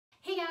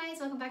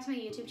welcome back to my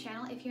YouTube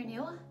channel. If you're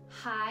new,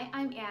 hi,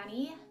 I'm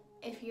Annie.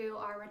 If you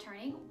are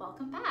returning,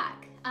 welcome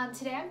back.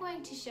 Today I'm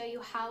going to show you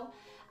how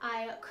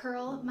I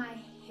curl my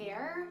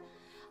hair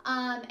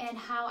and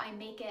how I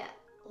make it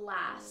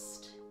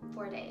last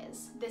for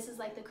days. This is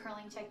like the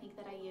curling technique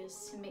that I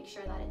use to make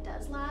sure that it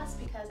does last,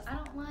 because I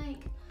don't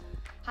like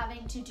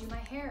having to do my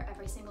hair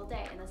every single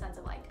day in the sense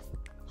of like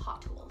hot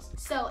tools.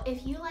 So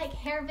if you like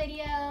hair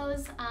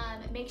videos,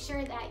 make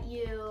sure that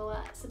you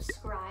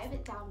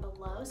subscribe down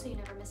below so you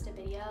never missed a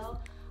video.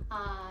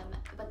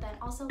 But then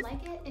also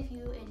like it if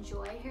you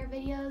enjoy hair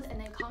videos, and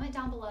then comment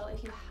down below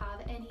if you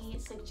have any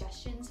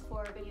suggestions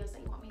for videos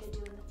that you want me to do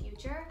in the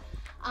future.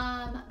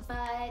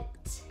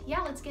 But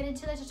yeah, let's get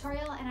into the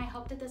tutorial, and I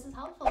hope that this is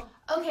helpful.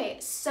 Okay,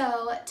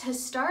 so to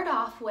start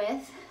off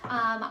with,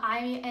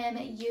 I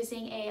am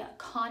using a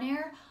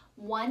Conair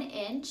 1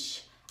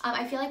 inch.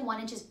 I feel like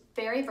 1 inch is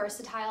very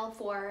versatile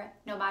for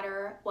no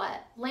matter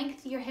what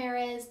length your hair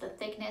is, the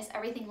thickness,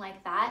 everything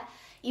like that.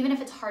 Even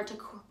if it's hard to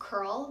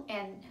curl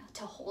and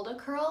to hold a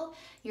curl,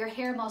 your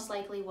hair most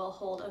likely will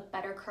hold a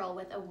better curl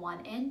with a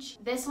 1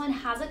 inch. This one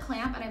has a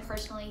clamp, and I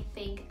personally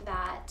think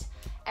that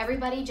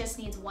everybody just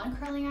needs one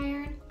curling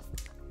iron.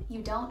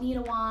 You don't need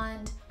a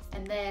wand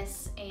and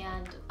this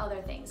and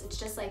other things. It's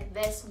just like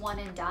this, one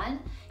and done.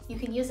 You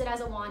can use it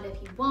as a wand if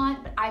you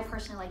want, but I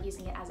personally like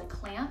using it as a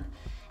clamp.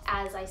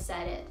 As I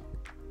said, it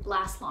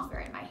lasts longer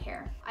in my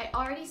hair. I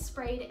already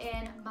sprayed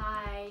in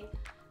my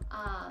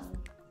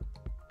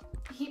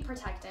heat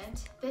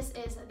protectant. This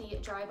is the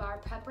Dry Bar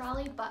Prep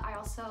Rally, but I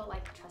also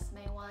like the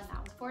Tresemme one.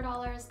 That was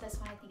 $4. This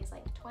one I think is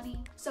like $20.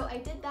 So I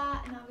did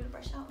that, and now I'm gonna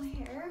brush out my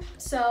hair.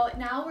 So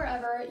now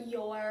wherever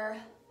your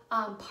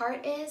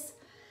part is,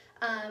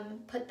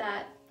 put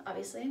that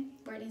obviously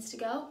where it needs to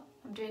go.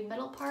 I'm doing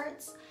middle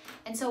parts.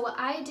 And so what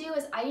I do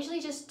is I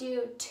usually just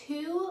do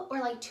 2 or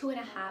like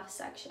 2.5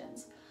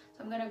 sections.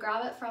 So I'm gonna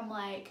grab it from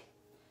like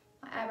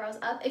my eyebrows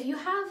up. If you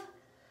have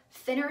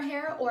thinner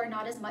hair or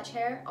not as much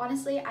hair,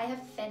 honestly, I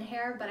have thin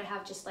hair, but I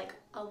have just like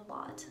a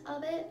lot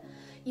of it.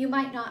 You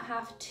might not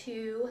have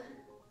to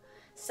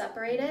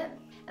separate it.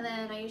 And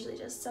then I usually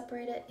just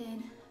separate it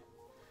in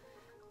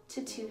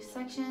to 2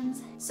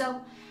 sections.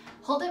 So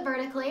hold it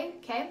vertically,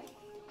 okay?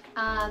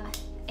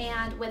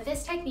 And with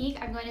this technique,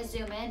 I'm going to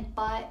zoom in,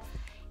 but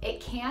it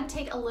can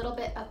take a little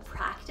bit of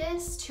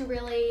practice to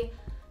really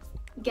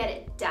get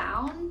it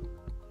down,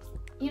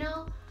 you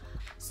know?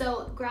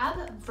 So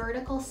grab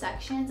vertical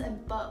sections,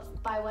 and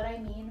by what I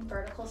mean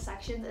vertical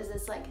sections is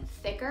it's like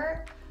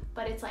thicker,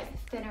 but it's like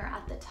thinner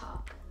at the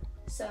top.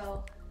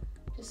 So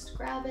just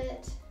grab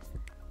it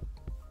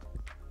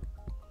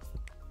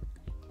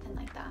and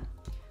like that.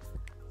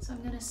 So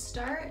I'm gonna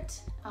start,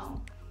 if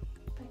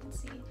I can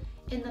see,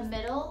 in the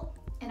middle,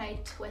 and I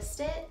twist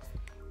it,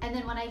 and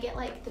then when I get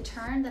like the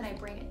turn, then I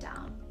bring it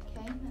down,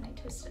 okay? Then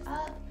I twist it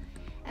up,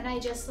 and I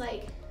just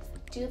like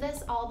do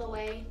this all the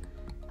way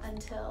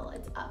until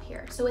it's up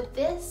here. So with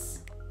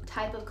this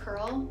type of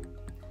curl,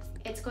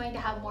 it's going to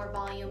have more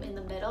volume in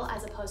the middle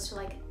as opposed to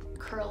like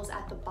curls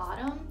at the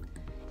bottom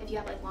if you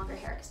have like longer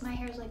hair, because my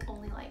hair is like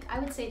only like, I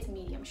would say it's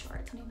medium short,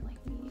 it's not even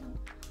like medium.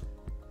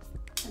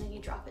 And then you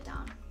drop it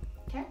down,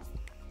 okay?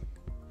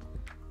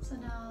 So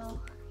now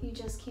you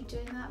just keep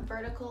doing that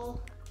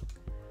vertical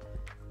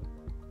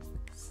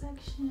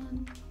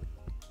section,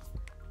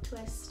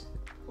 twist,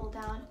 pull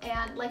down.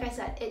 And like I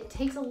said, it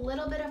takes a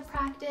little bit of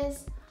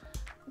practice,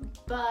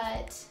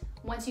 but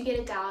once you get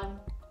it down,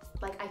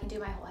 like I can do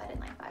my whole head in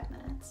like 5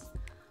 minutes.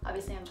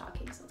 Obviously I'm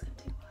talking, so it's gonna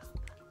take a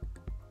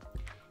while.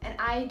 And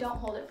I don't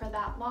hold it for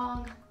that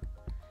long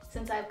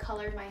since I've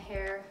colored my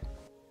hair.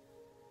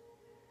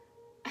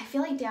 I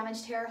feel like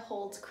damaged hair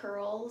holds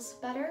curls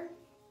better.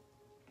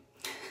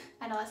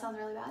 I know that sounds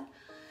really bad.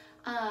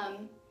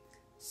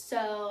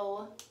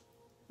 So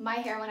my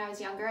hair when I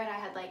was younger and I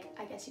had like,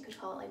 I guess you could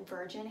call it like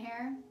virgin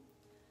hair,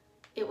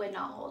 it would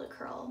not hold a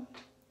curl.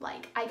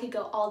 Like I could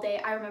go all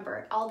day. I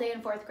remember all day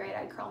in 4th grade,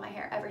 I'd curl my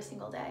hair every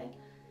single day,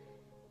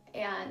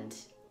 and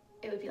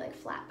it would be like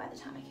flat by the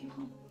time I came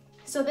home.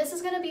 So this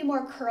is gonna be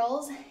more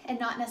curls and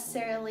not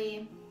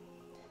necessarily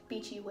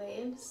beachy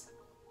waves.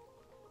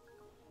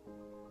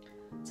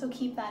 So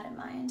keep that in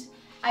mind.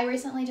 I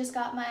recently just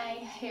got my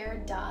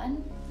hair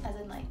done, as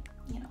in like,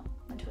 you know,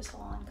 went to a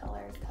salon,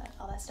 colored, cut,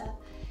 all that stuff.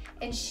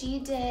 And she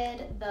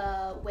did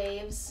the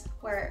waves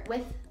where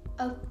with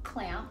a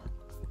clamp,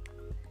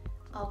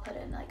 I'll put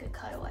in like a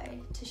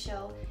cutaway to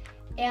show.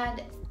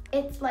 And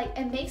it's like,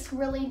 it makes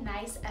really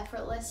nice,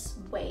 effortless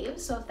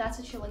waves. So if that's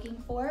what you're looking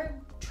for,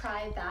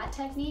 try that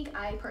technique.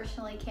 I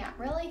personally can't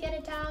really get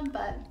it down,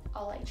 but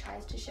I'll like try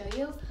to show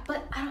you.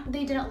 But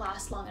they didn't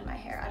last long in my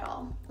hair at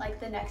all. Like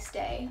the next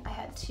day I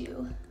had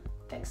to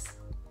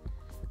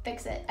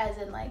fix it, as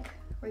in like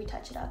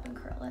retouch it up and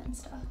curl it and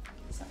stuff.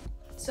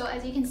 So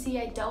as you can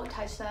see, I don't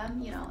touch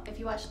them. You know, if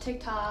you watch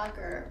TikTok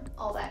or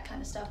all that kind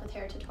of stuff with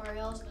hair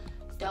tutorials,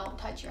 don't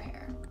touch your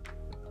hair.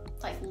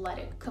 Like let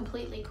it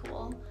completely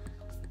cool.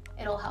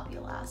 It'll help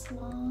you last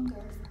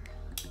longer.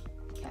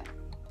 Okay.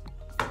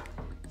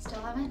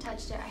 Still haven't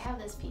touched it. I have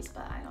this piece,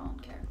 but I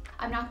don't care.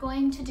 I'm not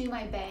going to do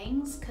my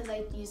bangs because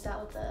I use that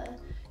with the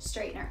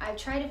straightener. I've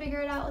tried to figure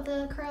it out with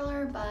the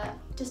curler, but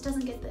just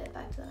doesn't get the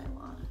effect that I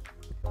want.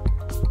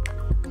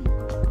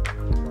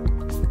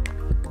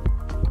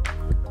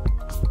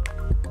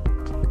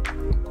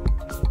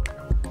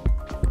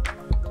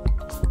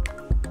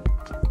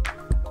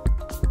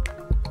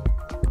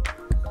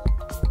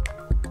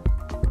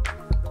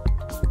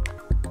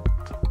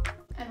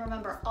 And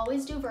remember,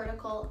 always do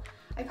vertical.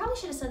 I probably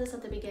should have said this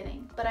at the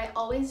beginning, but I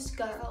always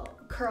curl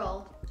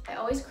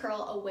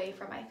away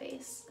from my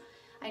face.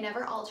 I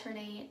never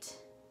alternate.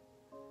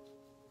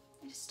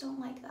 I just don't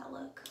like that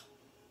look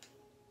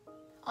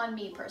on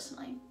me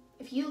personally.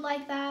 If you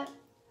like that,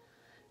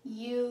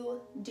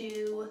 you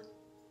do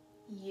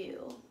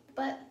you,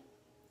 but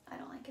I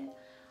don't like it.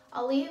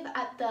 I'll leave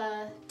at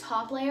the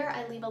top layer,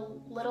 I leave a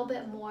little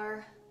bit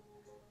more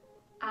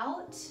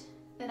out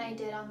than I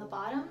did on the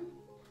bottom,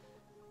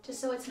 just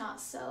so it's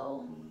not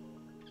so,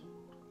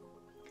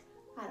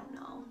 I don't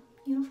know,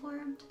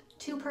 uniformed,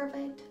 too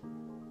perfect.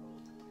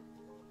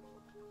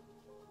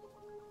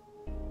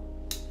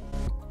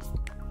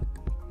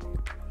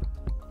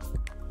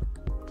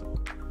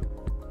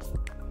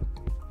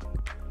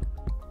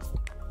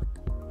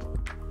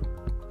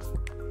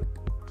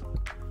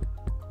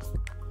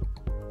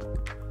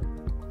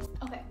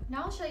 Okay,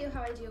 now I'll show you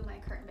how I do my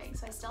curtain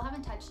bangs. So I still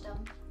haven't touched them,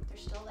 they're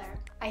still there.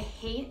 I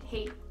hate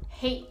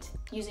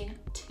using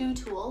two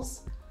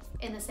tools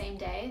in the same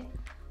day,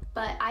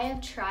 but I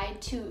have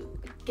tried to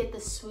get the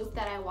swoop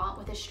that I want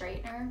with a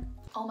straightener.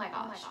 Oh my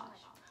gosh.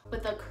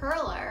 With a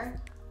curler,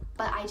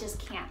 but I just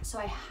can't. So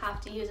I have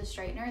to use a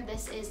straightener.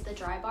 This is the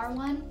dry bar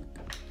one.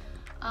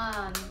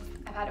 I've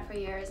had it for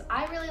years.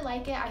 I really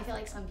like it. I feel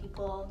like some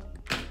people,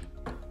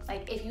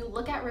 like if you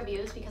look at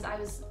reviews, because I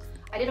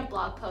did a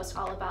blog post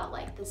all about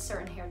like the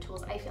certain hair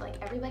tools I feel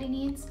like everybody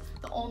needs,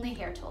 the only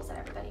hair tools that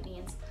everybody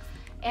needs.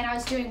 And I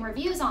was doing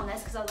reviews on this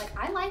because I was like,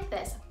 I like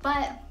this,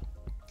 but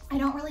I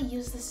don't really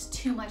use this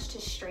too much to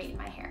straighten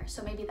my hair.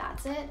 So maybe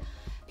that's it.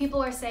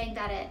 People are saying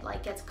that it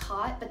like gets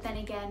caught, but then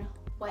again,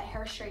 what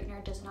hair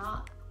straightener does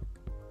not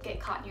get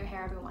caught in your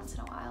hair every once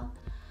in a while?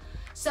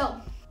 So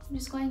I'm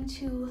just going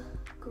to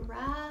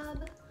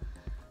grab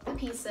the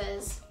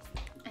pieces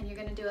and you're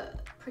gonna do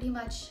it pretty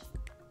much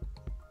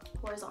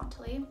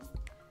horizontally.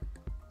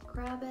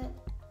 Grab it.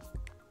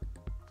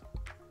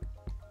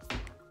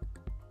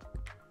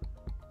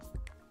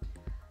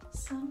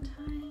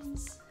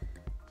 Sometimes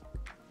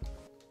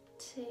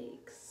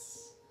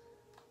takes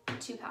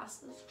 2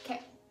 passes. Okay,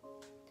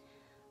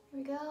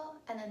 here we go.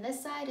 And then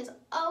this side is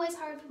always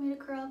hard for me to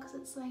curl because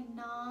it's my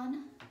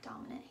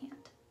non-dominant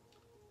hand.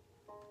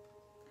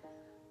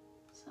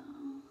 So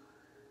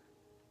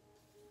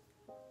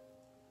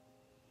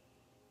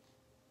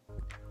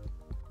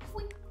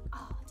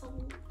oh, it's a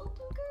little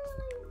too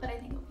curly, but I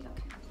think it'll be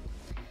okay.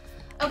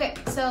 Okay,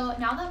 so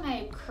now that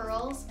my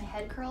curls, my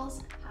head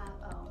curls have,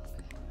 oh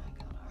my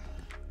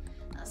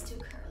god, that's too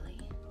curly.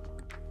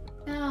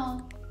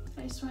 Now,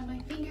 I just run my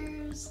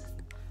fingers.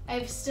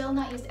 I've still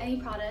not used any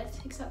product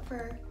except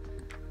for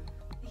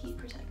the heat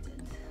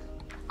protectant.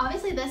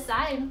 Obviously this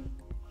side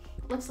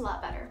looks a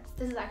lot better.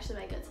 This is actually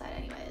my good side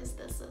anyways.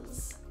 This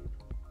is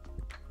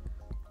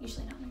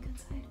usually not my good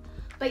side.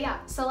 But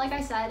yeah, so like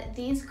I said,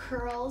 these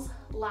curls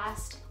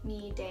last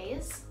me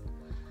days.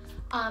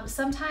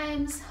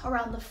 Sometimes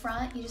around the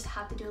front, you just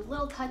have to do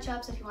little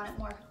touch-ups if you want it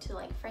more to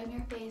like frame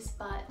your face.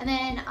 But and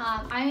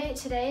then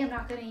today I'm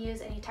not gonna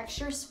use any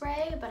texture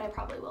spray, but I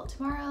probably will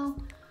tomorrow.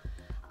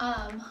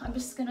 I'm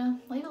just gonna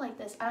leave it like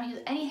this. I don't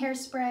use any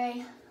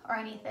hairspray or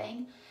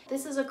anything.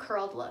 This is a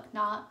curled look,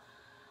 not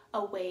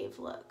a wave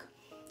look.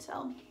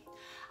 So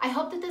I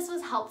hope that this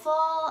was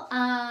helpful,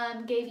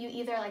 gave you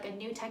either like a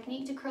new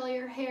technique to curl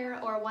your hair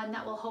or one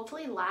that will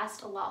hopefully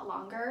last a lot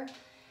longer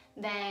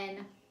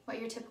than what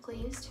you're typically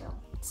used to.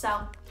 So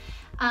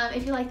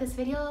if you like this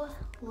video,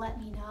 let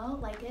me know,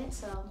 like it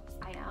so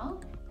I know,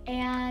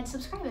 and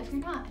subscribe if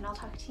you're not, and I'll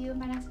talk to you in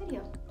my next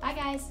video. Bye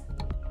guys.